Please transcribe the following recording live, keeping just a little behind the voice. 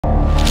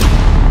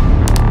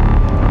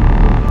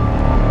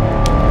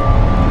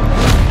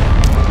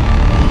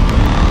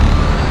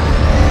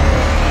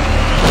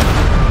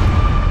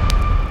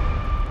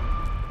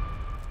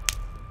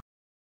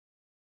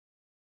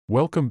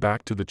Welcome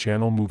back to the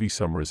channel Movie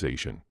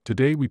Summarization.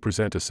 Today we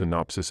present a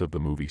synopsis of the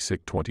movie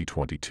Sick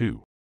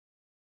 2022.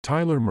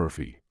 Tyler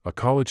Murphy, a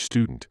college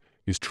student,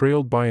 is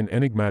trailed by an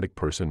enigmatic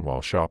person while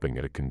shopping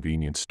at a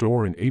convenience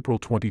store in April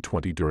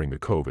 2020 during the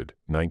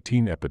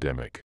COVID-19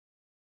 epidemic.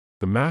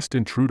 The masked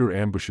intruder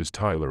ambushes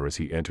Tyler as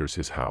he enters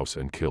his house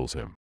and kills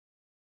him.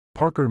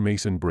 Parker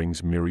Mason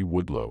brings Miri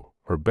Woodlow,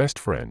 her best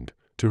friend,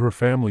 to her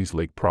family's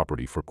lake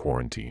property for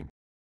quarantine.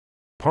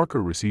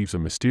 Parker receives a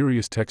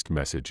mysterious text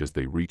message as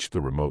they reach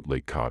the remote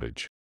lake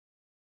cottage.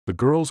 The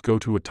girls go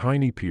to a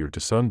tiny pier to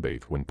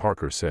sunbathe when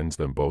Parker sends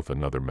them both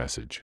another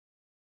message.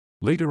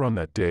 Later on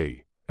that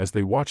day, as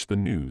they watch the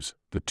news,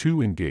 the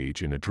two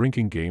engage in a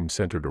drinking game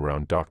centered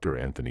around Dr.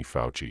 Anthony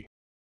Fauci.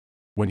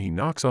 When he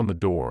knocks on the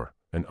door,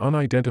 an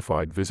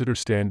unidentified visitor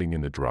standing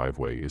in the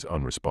driveway is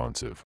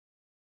unresponsive.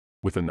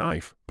 With a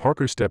knife,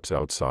 Parker steps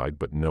outside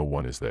but no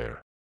one is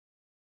there.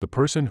 The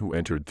person who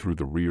entered through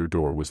the rear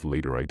door was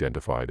later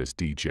identified as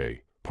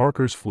DJ,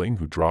 Parker's fling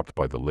who dropped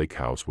by the lake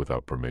house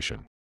without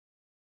permission.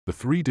 The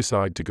three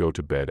decide to go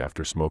to bed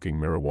after smoking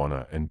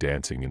marijuana and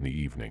dancing in the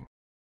evening.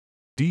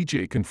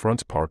 DJ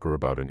confronts Parker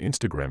about an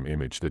Instagram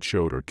image that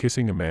showed her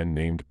kissing a man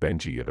named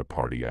Benji at a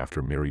party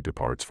after Miri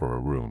departs for a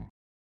room.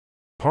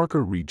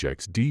 Parker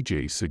rejects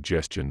DJ's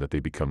suggestion that they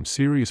become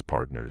serious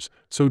partners,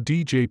 so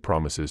DJ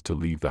promises to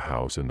leave the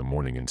house in the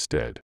morning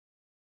instead.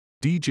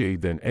 DJ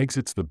then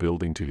exits the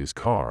building to his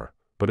car,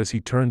 but as he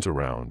turns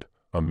around,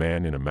 a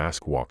man in a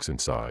mask walks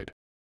inside.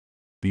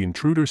 The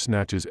intruder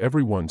snatches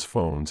everyone's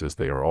phones as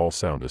they are all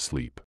sound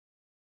asleep.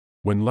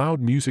 When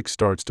loud music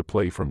starts to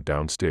play from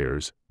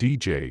downstairs,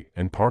 DJ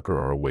and Parker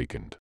are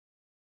awakened.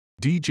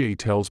 DJ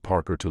tells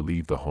Parker to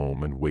leave the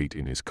home and wait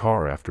in his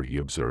car after he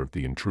observed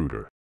the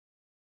intruder.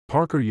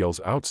 Parker yells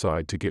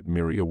outside to get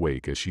Miri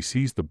awake as she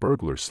sees the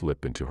burglar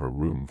slip into her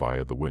room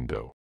via the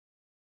window.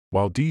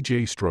 While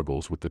DJ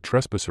struggles with the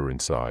trespasser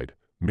inside,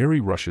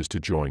 Miri rushes to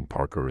join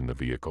Parker in the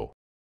vehicle.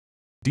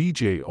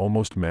 DJ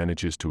almost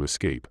manages to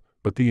escape,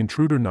 but the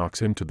intruder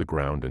knocks him to the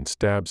ground and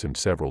stabs him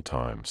several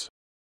times.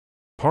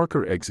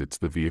 Parker exits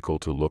the vehicle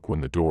to look when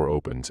the door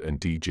opens and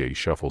DJ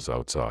shuffles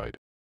outside.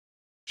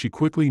 She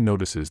quickly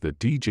notices that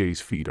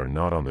DJ's feet are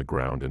not on the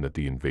ground and that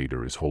the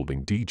invader is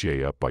holding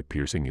DJ up by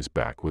piercing his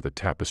back with a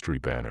tapestry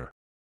banner.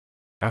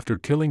 After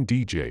killing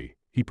DJ,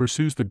 he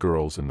pursues the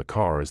girls in the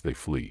car as they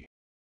flee.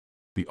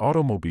 The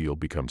automobile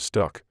becomes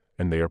stuck,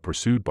 and they are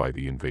pursued by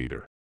the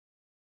invader.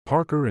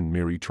 Parker and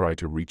Miri try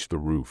to reach the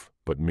roof,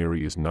 but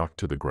Miri is knocked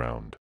to the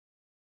ground.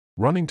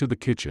 Running to the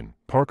kitchen,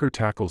 Parker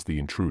tackles the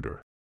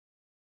intruder.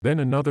 Then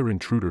another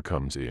intruder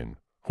comes in,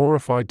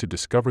 horrified to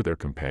discover their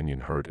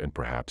companion hurt and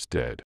perhaps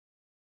dead.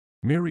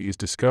 Miri is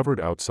discovered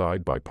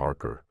outside by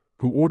Parker,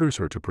 who orders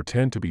her to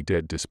pretend to be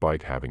dead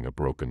despite having a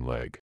broken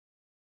leg.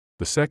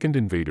 The second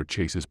invader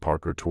chases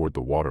Parker toward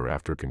the water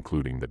after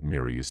concluding that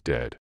Miri is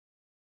dead.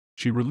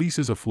 She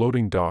releases a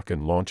floating dock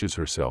and launches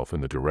herself in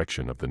the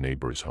direction of the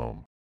neighbor's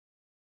home.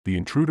 The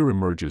intruder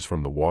emerges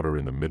from the water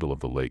in the middle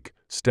of the lake,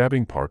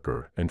 stabbing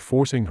Parker and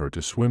forcing her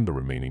to swim the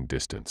remaining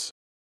distance.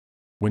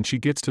 When she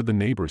gets to the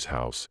neighbor's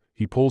house,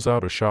 he pulls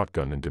out a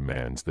shotgun and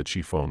demands that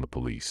she phone the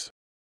police.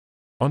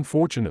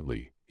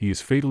 Unfortunately, he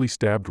is fatally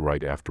stabbed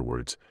right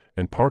afterwards,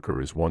 and Parker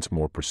is once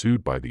more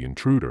pursued by the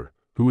intruder,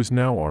 who is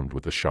now armed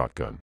with a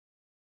shotgun.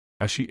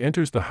 As she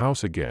enters the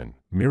house again,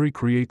 Miri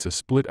creates a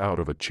split out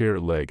of a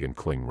chair leg and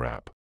cling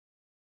wrap.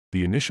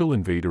 The initial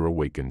invader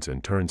awakens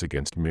and turns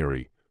against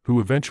Miri, who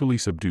eventually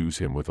subdues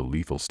him with a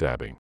lethal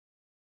stabbing.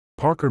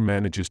 Parker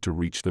manages to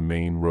reach the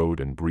main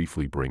road and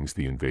briefly brings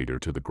the invader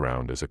to the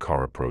ground as a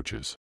car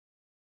approaches.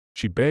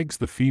 She begs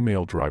the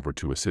female driver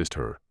to assist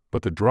her,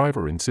 but the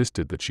driver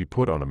insisted that she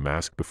put on a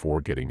mask before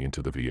getting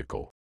into the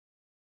vehicle.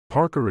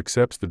 Parker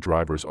accepts the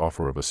driver's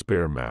offer of a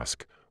spare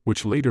mask,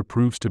 which later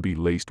proves to be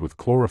laced with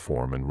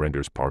chloroform and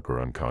renders Parker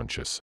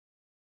unconscious.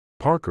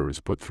 Parker is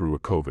put through a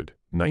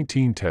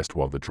COVID-19 test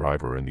while the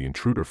driver and the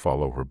intruder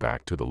follow her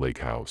back to the lake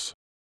house.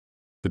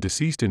 The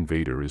deceased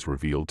invader is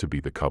revealed to be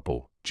the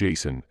couple,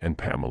 Jason and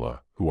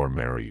Pamela, who are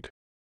married.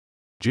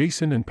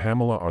 Jason and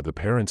Pamela are the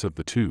parents of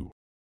the two.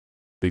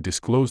 They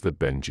disclose that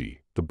Benji,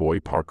 the boy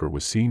Parker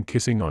was seen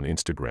kissing on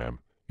Instagram,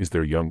 is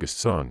their youngest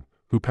son,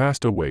 who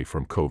passed away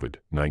from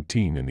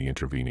COVID-19 in the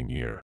intervening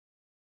year.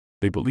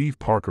 They believe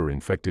Parker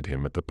infected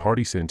him at the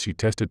party since she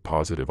tested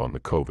positive on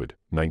the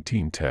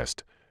COVID-19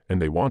 test,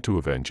 and they want to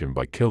avenge him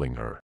by killing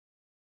her.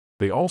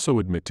 They also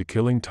admit to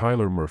killing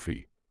Tyler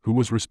Murphy, who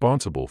was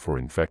responsible for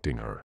infecting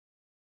her.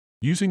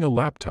 Using a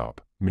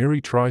laptop, Miri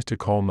tries to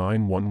call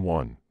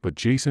 911, but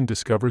Jason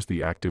discovers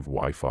the active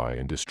Wi-Fi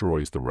and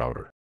destroys the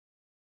router.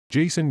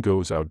 Jason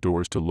goes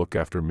outdoors to look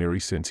after Miri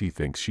since he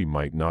thinks she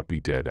might not be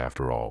dead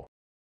after all.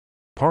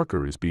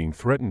 Parker is being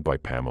threatened by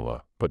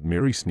Pamela, but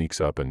Miri sneaks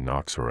up and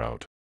knocks her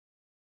out.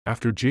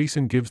 After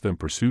Jason gives them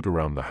pursuit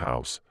around the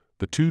house,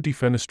 the two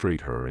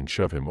defenestrate her and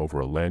shove him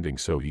over a landing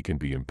so he can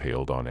be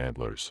impaled on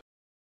antlers.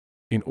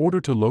 In order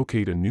to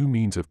locate a new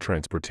means of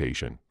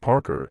transportation,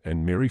 Parker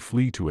and Miri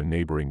flee to a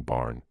neighboring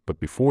barn, but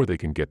before they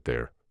can get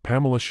there,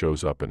 Pamela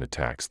shows up and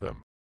attacks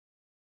them.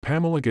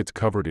 Pamela gets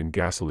covered in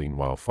gasoline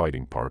while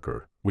fighting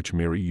Parker, which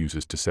Mary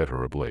uses to set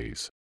her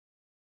ablaze.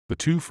 The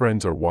two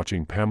friends are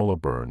watching Pamela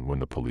burn when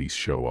the police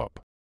show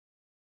up.